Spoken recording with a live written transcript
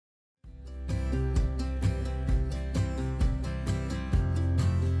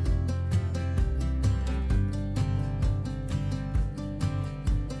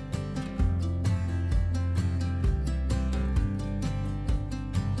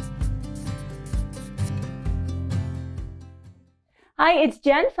Hi, it's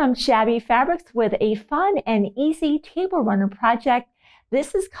Jen from Shabby Fabrics with a fun and easy table runner project.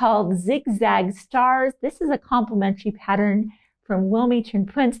 This is called Zigzag Stars. This is a complimentary pattern from Wilmington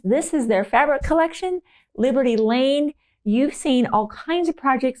Prints. This is their fabric collection, Liberty Lane. You've seen all kinds of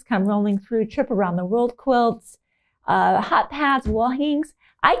projects come rolling through, trip around the world quilts, hot pads, wall hangings.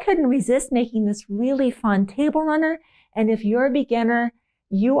 I couldn't resist making this really fun table runner. And if you're a beginner,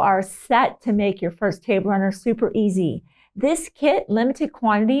 you are set to make your first table runner super easy. This kit, limited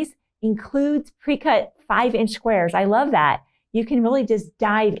quantities, includes pre-cut 5-inch squares. I love that. You can really just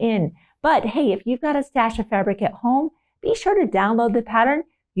dive in. But hey, if you've got a stash of fabric at home, be sure to download the pattern.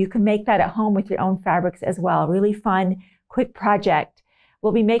 You can make that at home with your own fabrics as well. Really fun, quick project.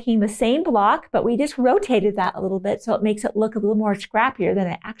 We'll be making the same block, but we just rotated that a little bit so it makes it look a little more scrappier than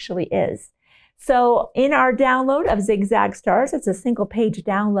it actually is. So in our download of Zigzag Stars, it's a single page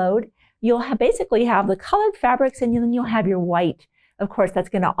download. You'll basically have the colored fabrics and then you'll have your white. Of course, that's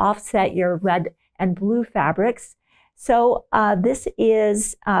going to offset your red and blue fabrics. So this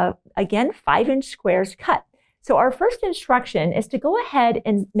is, again, 5-inch squares cut. So our first instruction is to go ahead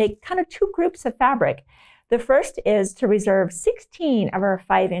and make kind of 2 groups of fabric. The first is to reserve 16 of our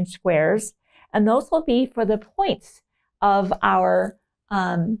 5-inch squares, and those will be for the points of our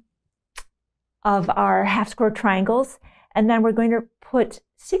half square triangles. And then we're going to put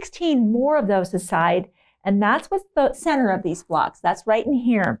 16 more of those aside, and that's what's the center of these blocks. That's right in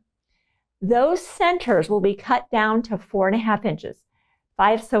here. Those centers will be cut down to 4.5 inches.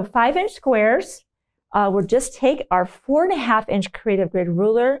 5-inch squares. We'll just take our 4.5-inch creative grid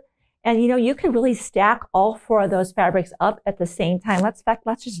ruler, and you could really stack all 4 of those fabrics up at the same time. Let's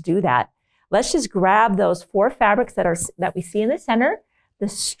just do that. Let's just grab those 4 fabrics that we see in the center. The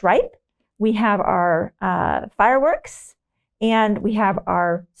stripe. We have our fireworks, and we have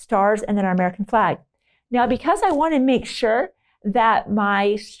our stars, and then our American flag. Now, because I want to make sure that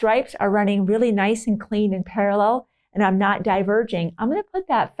my stripes are running really nice and clean and parallel, and I'm not diverging, I'm going to put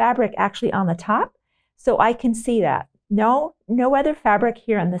that fabric actually on the top so I can see that. No other fabric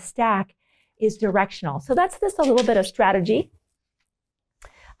here on the stack is directional. So that's just a little bit of strategy.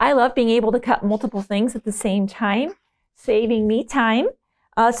 I love being able to cut multiple things at the same time, saving me time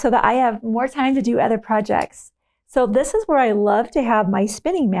so that I have more time to do other projects. So this is where I love to have my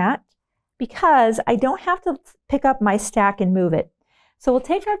spinning mat because I don't have to pick up my stack and move it. So we'll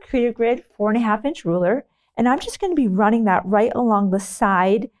take our creative grid 4.5-inch ruler, and I'm just going to be running that right along the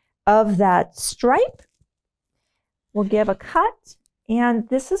side of that stripe. We'll give a cut, and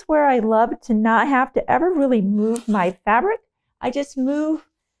this is where I love to not have to ever really move my fabric. I just move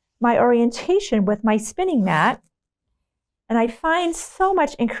my orientation with my spinning mat, and I find so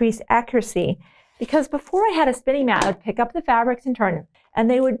much increased accuracy. Because before I had a spinning mat, I would pick up the fabrics and turn them, and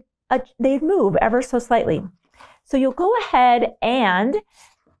they'd move ever so slightly. So you'll go ahead and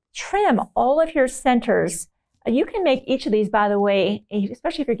trim all of your centers. You can make each of these, by the way,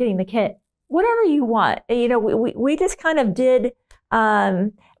 especially if you're getting the kit, whatever you want. We just kind of did,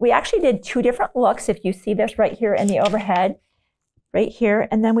 we actually did 2 different looks. If you see this right here in the overhead, right here,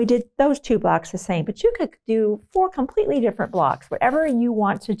 and then we did those 2 blocks the same. But you could do 4 completely different blocks, whatever you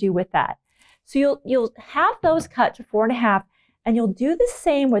want to do with that. So you'll have those cut to 4.5, and you'll do the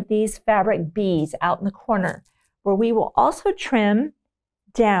same with these fabric beads out in the corner, where we will also trim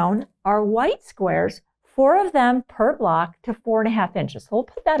down our white squares, 4 of them per block, to 4.5 inches. So we'll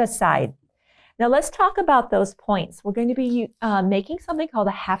put that aside. Now let's talk about those points. We're going to be making something called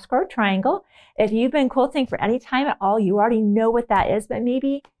a half square triangle. If you've been quilting for any time at all, you already know what that is, but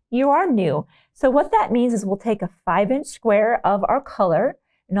maybe you are new. So what that means is we'll take a 5-inch square of our color,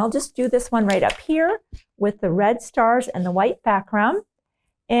 and I'll just do this one right up here with the red stars and the white background.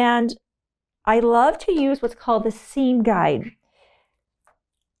 And I love to use what's called the seam guide.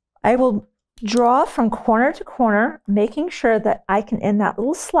 I will draw from corner to corner, making sure that I can, in that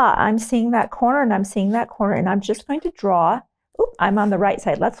little slot, I'm seeing that corner and I'm seeing that corner, and I'm just going to draw. Oop, I'm on the right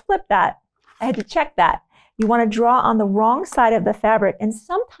side. Let's flip that. I had to check that. You want to draw on the wrong side of the fabric, and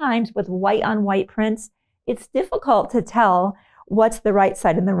sometimes with white on white prints, it's difficult to tell what's the right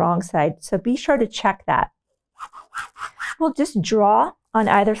side and the wrong side. So be sure to check that. We'll just draw on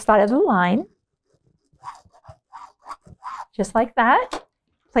either side of the line, just like that.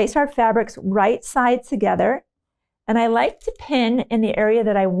 Place our fabrics right sides together. And I like to pin in the area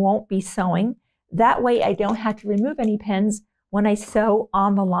that I won't be sewing. That way I don't have to remove any pins when I sew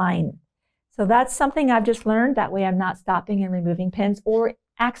on the line. So that's something I've just learned. That way I'm not stopping and removing pins or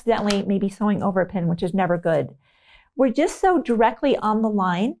accidentally maybe sewing over a pin, which is never good. We're just sew directly on the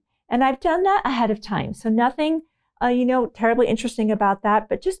line, and I've done that ahead of time. So nothing, terribly interesting about that,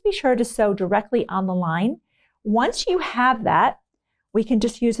 but just be sure to sew directly on the line. Once you have that, we can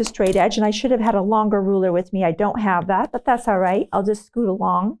just use a straight edge, and I should have had a longer ruler with me. I don't have that, but that's all right. I'll just scoot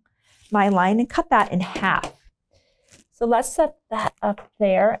along my line and cut that in half. So let's set that up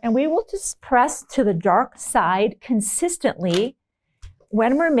there, and we will just press to the dark side consistently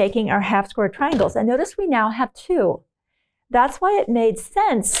when we're making our half square triangles. And notice we now have 2. That's why it made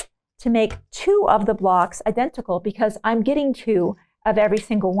sense to make 2 of the blocks identical, because I'm getting 2 of every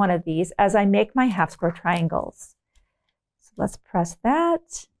single one of these as I make my half square triangles. So let's press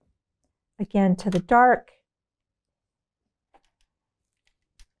that again to the dark.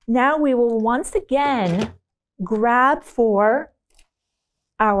 Now we will once again grab for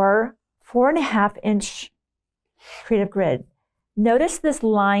our 4.5 inch creative grid. Notice this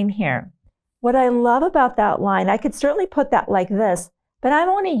line here. What I love about that line, I could certainly put that like this, but I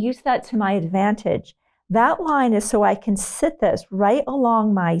want to use that to my advantage. That line is so I can sit this right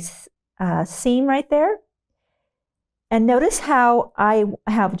along my seam right there. And notice how I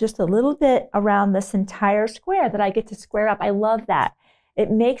have just a little bit around this entire square that I get to square up. I love that. It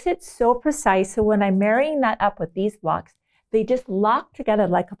makes it so precise. So when I'm marrying that up with these blocks, they just lock together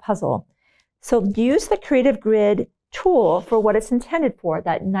like a puzzle. So use the Creative Grid tool for what it's intended for,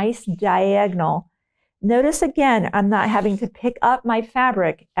 that nice diagonal. Notice again, I'm not having to pick up my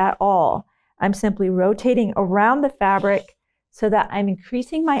fabric at all. I'm simply rotating around the fabric so that I'm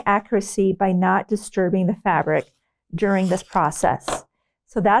increasing my accuracy by not disturbing the fabric during this process.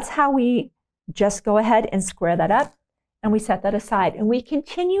 So that's how we just go ahead and square that up, and we set that aside, and we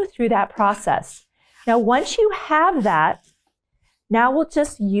continue through that process. Now, once you have that, now we'll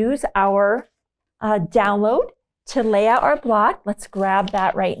just use our download to lay out our block. Let's grab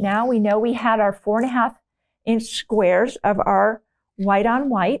that right now. We know we had our 4.5 inch squares of our white on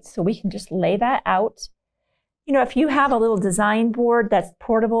white, so we can just lay that out. You know, if you have a little design board that's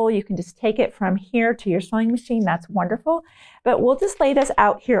portable, you can just take it from here to your sewing machine. That's wonderful. But we'll just lay this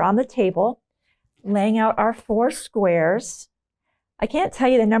out here on the table, laying out our 4 squares. I can't tell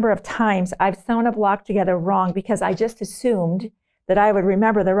you the number of times I've sewn a block together wrong because I just assumed that I would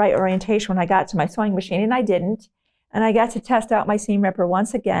remember the right orientation when I got to my sewing machine, and I didn't. And I got to test out my seam ripper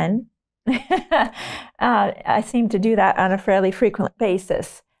once again. I seem to do that on a fairly frequent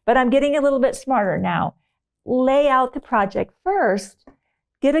basis, but I'm getting a little bit smarter now. Lay out the project first,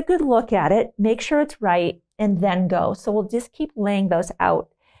 get a good look at it, make sure it's right, and then go. So we'll just keep laying those out.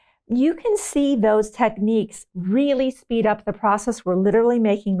 You can see those techniques really speed up the process. We're literally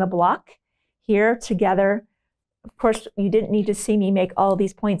making the block here together. Of course, you didn't need to see me make all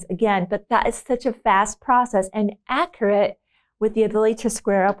these points again, but that is such a fast process and accurate with the ability to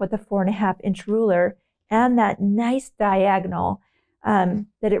square up with a 4.5 inch ruler and that nice diagonal,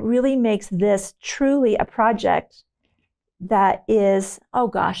 that it really makes this truly a project that is, oh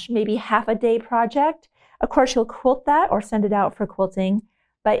gosh, maybe half a day project. Of course, you'll quilt that or send it out for quilting,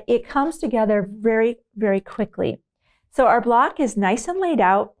 but it comes together very, very quickly. So our block is nice and laid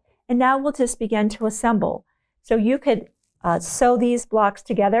out, and now we'll just begin to assemble. So you could sew these blocks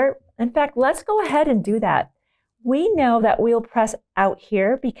together. In fact, let's go ahead and do that. We know that we'll press out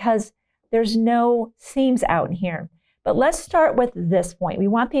here because there's no seams out in here. But let's start with this point. We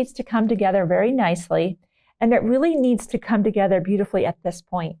want these to come together very nicely, and it really needs to come together beautifully at this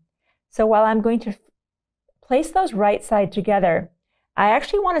point. So while I'm going to place those right side together, I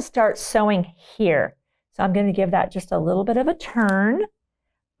actually want to start sewing here. So I'm going to give that just a little bit of a turn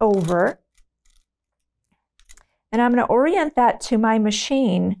over. And I'm going to orient that to my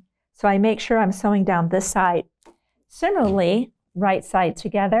machine so I make sure I'm sewing down this side. Similarly, right side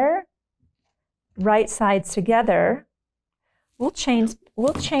together, right sides together. We'll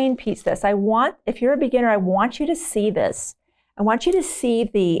chain piece this. If you're a beginner, I want you to see this. I want you to see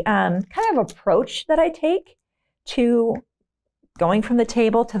the kind of approach that I take to going from the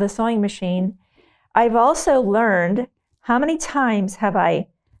table to the sewing machine. I've also learned how many times have I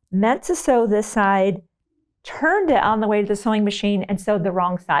meant to sew this side, turned it on the way to the sewing machine, and sewed the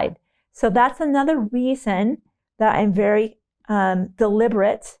wrong side. So that's another reason that I'm very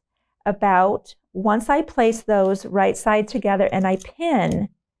deliberate about once I place those right side together and I pin.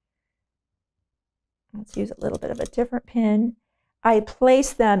 Let's use a little bit of a different pin. I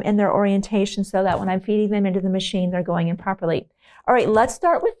place them in their orientation so that when I'm feeding them into the machine, they're going in properly. All right, let's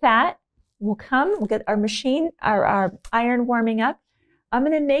start with that. We'll get our machine, our iron warming up. I'm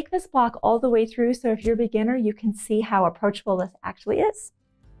going to make this block all the way through, so if you're a beginner, you can see how approachable this actually is.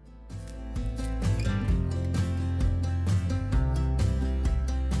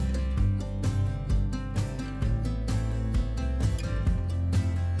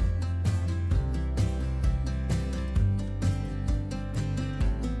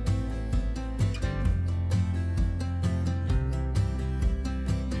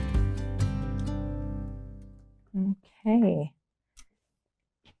 Okay.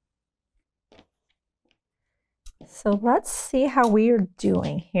 So let's see how we are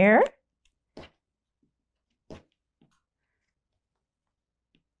doing here.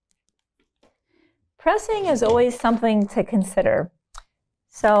 Pressing is always something to consider.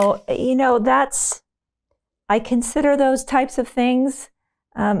 So, you know, I consider those types of things.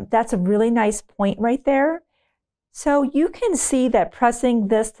 That's a really nice point right there. So you can see that pressing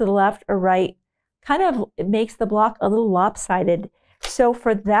this to the left or right kind of it makes the block a little lopsided. So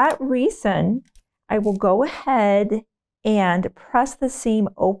for that reason, I will go ahead and press the seam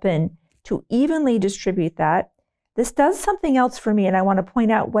open to evenly distribute that. This does something else for me, and I want to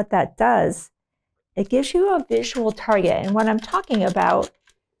point out what that does. It gives you a visual target, and what I'm talking about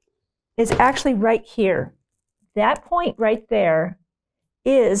is actually right here. That point right there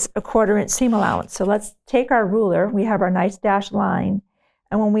is a 1/4 inch seam allowance. So let's take our ruler. We have our nice dashed line.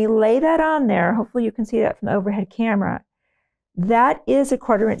 And when we lay that on there, hopefully you can see that from the overhead camera, that is a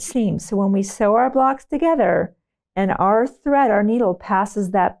 1/4 inch seam. So when we sew our blocks together and our thread, our needle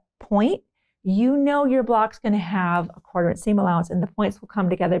passes that point, you know your block's going to have a 1/4 inch seam allowance and the points will come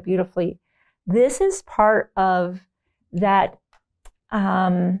together beautifully. This is part of that,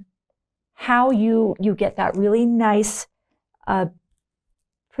 how you get that really nice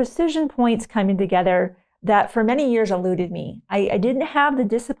precision points coming together that for many years eluded me. I didn't have the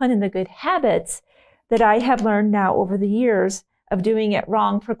discipline and the good habits that I have learned now over the years of doing it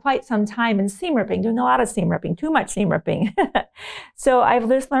wrong for quite some time in seam ripping, doing a lot of seam ripping, too much seam ripping. So I've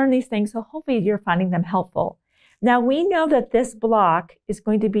just learned these things, so hopefully you're finding them helpful. Now we know that this block is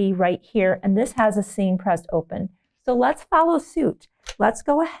going to be right here, and this has a seam pressed open. So let's follow suit. Let's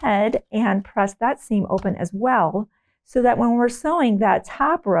go ahead and press that seam open as well, so that when we're sewing that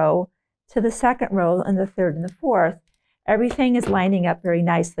top row to the second row and the third and the fourth, everything is lining up very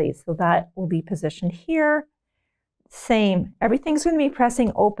nicely. So that will be positioned here. Same, everything's going to be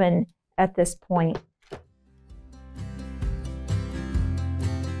pressing open at this point.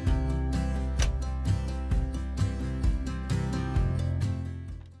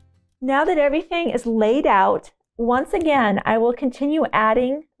 Now that everything is laid out, once again, I will continue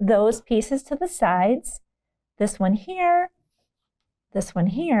adding those pieces to the sides. This one here, this one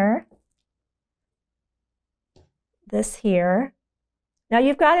here, this here. Now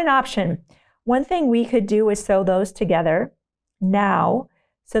you've got an option. One thing we could do is sew those together now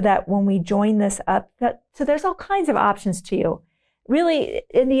so that when we join this up, so there's all kinds of options to you. Really,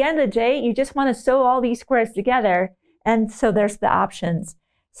 in the end of the day, you just want to sew all these squares together, and so there's the options.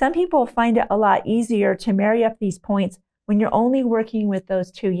 Some people find it a lot easier to marry up these points when you're only working with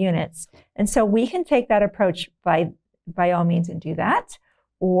those 2 units. And so we can take that approach by all means and do that.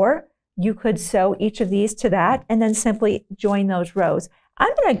 Or you could sew each of these to that and then simply join those rows.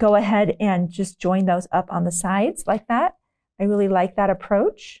 I'm going to go ahead and just join those up on the sides like that. I really like that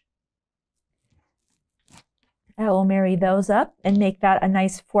approach. I will marry those up and make that a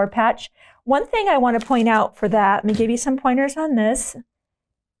nice 4 patch. One thing I want to point out for that, let me give you some pointers on this,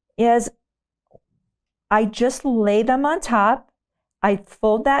 is I just lay them on top. I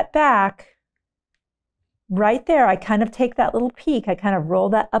fold that back right there. I kind of take that little peak. I kind of roll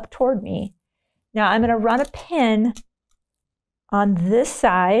that up toward me. Now I'm going to run a pin on this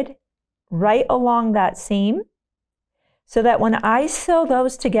side right along that seam so that when I sew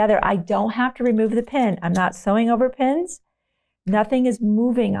those together, I don't have to remove the pin. I'm not sewing over pins. Nothing is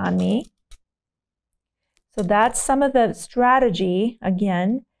moving on me. So that's some of the strategy,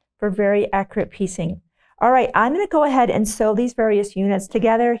 again, for very accurate piecing. All right, I'm going to go ahead and sew these various units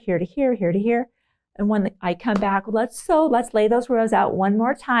together, here to here, here to here. And when I come back, let's lay those rows out one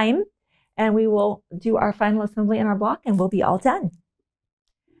more time, and we will do our final assembly in our block, and we'll be all done.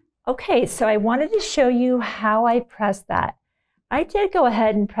 Okay, so I wanted to show you how I press that. I did go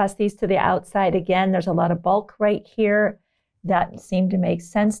ahead and press these to the outside. Again, there's a lot of bulk right here. That seemed to make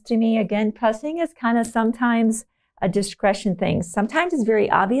sense to me. Again, pressing is kind of sometimes a discretion thing. Sometimes it's very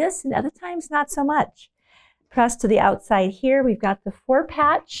obvious, and other times not so much. Press to the outside here. We've got the 4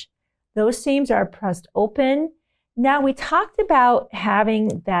 patch. Those seams are pressed open. Now we talked about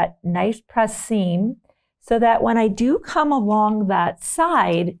having that nice press seam so that when I do come along that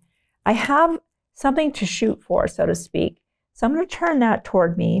side, I have something to shoot for, so to speak. So I'm going to turn that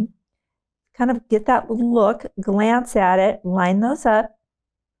toward me, kind of get that look, glance at it, line those up.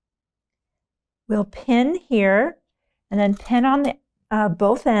 We'll pin here and then pin on the,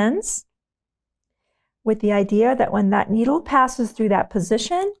 both ends with the idea that when that needle passes through that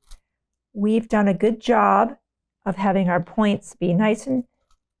position, we've done a good job of having our points be nice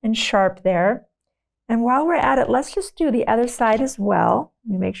and sharp there. And while we're at it, let's just do the other side as well.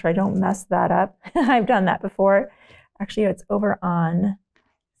 Let me make sure I don't mess that up. I've done that before. Actually, it's over on,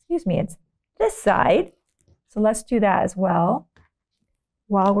 excuse me, it's this side. So let's do that as well.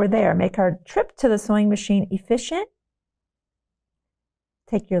 While we're there, make our trip to the sewing machine efficient.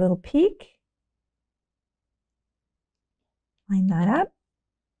 Take your little peek. Line that up.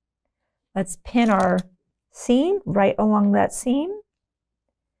 Let's pin our seam right along that seam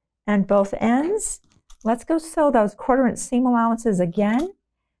and both ends. Let's go sew those 1/4 inch seam allowances again,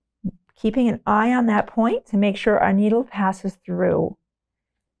 keeping an eye on that point to make sure our needle passes through.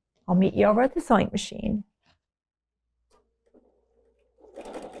 I'll meet you over at the sewing machine.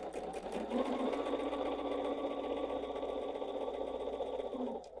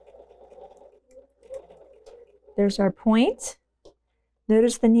 There's our point.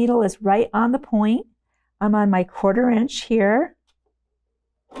 Notice the needle is right on the point. I'm on my 1/4 inch here.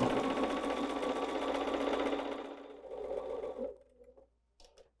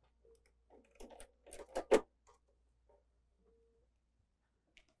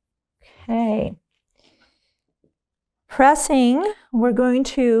 Okay. Pressing, we're going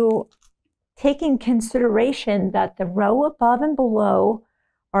to take in consideration that the row above and below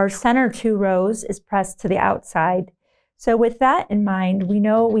our center 2 rows is pressed to the outside. So with that in mind, we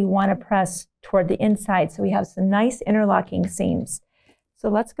know we want to press toward the inside so we have some nice interlocking seams. So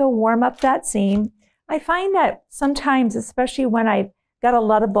let's go warm up that seam. I find that sometimes, especially when I've got a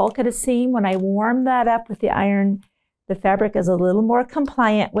lot of bulk at a seam, when I warm that up with the iron, the fabric is a little more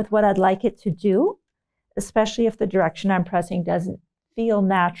compliant with what I'd like it to do, especially if the direction I'm pressing doesn't feel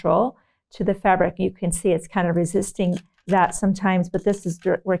natural to the fabric. You can see it's kind of resisting that sometimes, but this is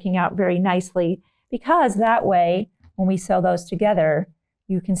working out very nicely because that way, when we sew those together,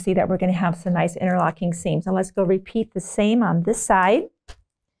 you can see that we're going to have some nice interlocking seams. And let's go repeat the same on this side.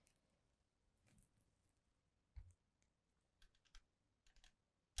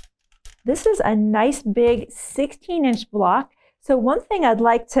 This is a nice big 16-inch block. So one thing I'd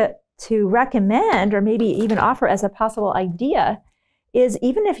like to recommend, or maybe even offer as a possible idea, is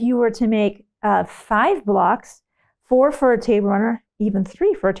even if you were to make 5 blocks, 4 for a table runner, even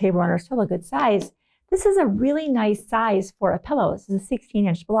 3 for a table runner, still a good size. This is a really nice size for a pillow. This is a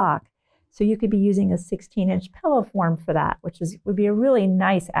 16-inch block. So you could be using a 16-inch pillow form for that, which would be a really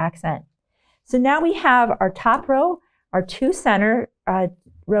nice accent. So now we have our top row, our 2 center,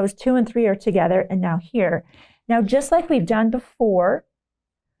 rows 2 and 3 are together, and now here. Now, just like we've done before,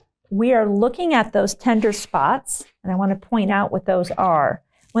 we are looking at those tender spots, and I want to point out what those are.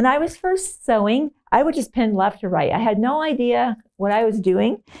 When I was first sewing, I would just pin left to right. I had no idea what I was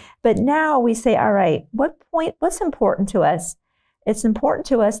doing, but now we say, all right, what's important to us? It's important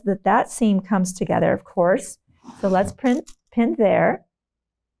to us that that seam comes together, of course. So let's pin there.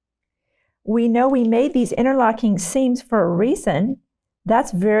 We know we made these interlocking seams for a reason.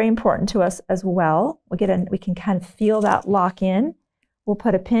 That's very important to us as well. We can kind of feel that lock in. We'll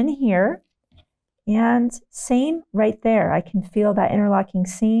put a pin here. And same right there. I can feel that interlocking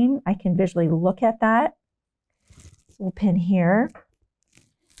seam. I can visually look at that. So we'll pin here.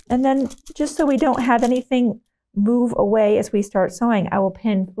 And then just so we don't have anything move away as we start sewing, I will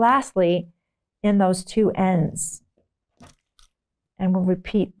pin lastly in those 2 ends. And we'll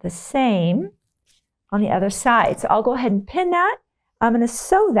repeat the same on the other side. So I'll go ahead and pin that. I'm going to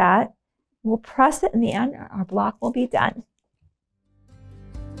sew that. We'll press it in the end. Our block will be done.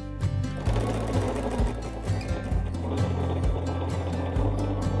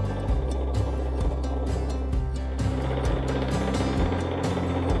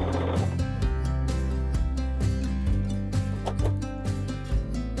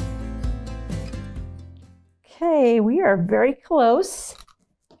 Okay, we are very close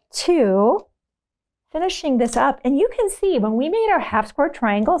to finishing this up. And you can see when we made our half square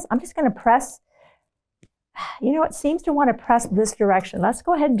triangles, I'm just going to press, you know, it seems to want to press this direction. Let's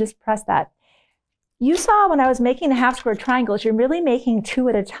go ahead and just press that. You saw when I was making the half square triangles, you're really making 2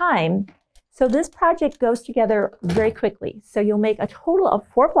 at a time. So this project goes together very quickly. So you'll make a total of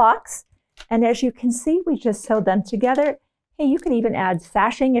 4 blocks. And as you can see, we just sewed them together. Hey, you can even add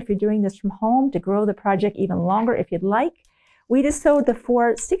sashing if you're doing this from home to grow the project even longer if you'd like. We just sewed the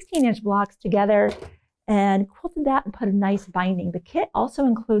 4 16-inch blocks together and quilted that and put a nice binding. The kit also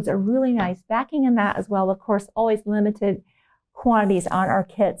includes a really nice backing in that as well. Of course, always limited quantities on our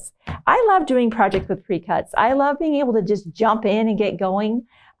kits. I love doing projects with pre-cuts. I love being able to just jump in and get going.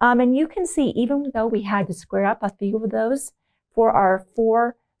 And you can see, even though we had to square up a few of those for our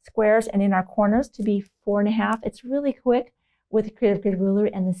 4 squares and in our corners to be 4.5, it's really quick with the Creative Grid ruler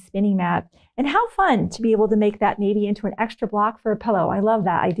and the spinning mat. And how fun to be able to make that maybe into an extra block for a pillow. I love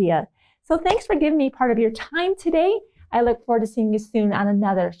that idea. So thanks for giving me part of your time today. I look forward to seeing you soon on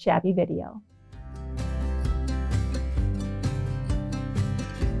another Shabby video.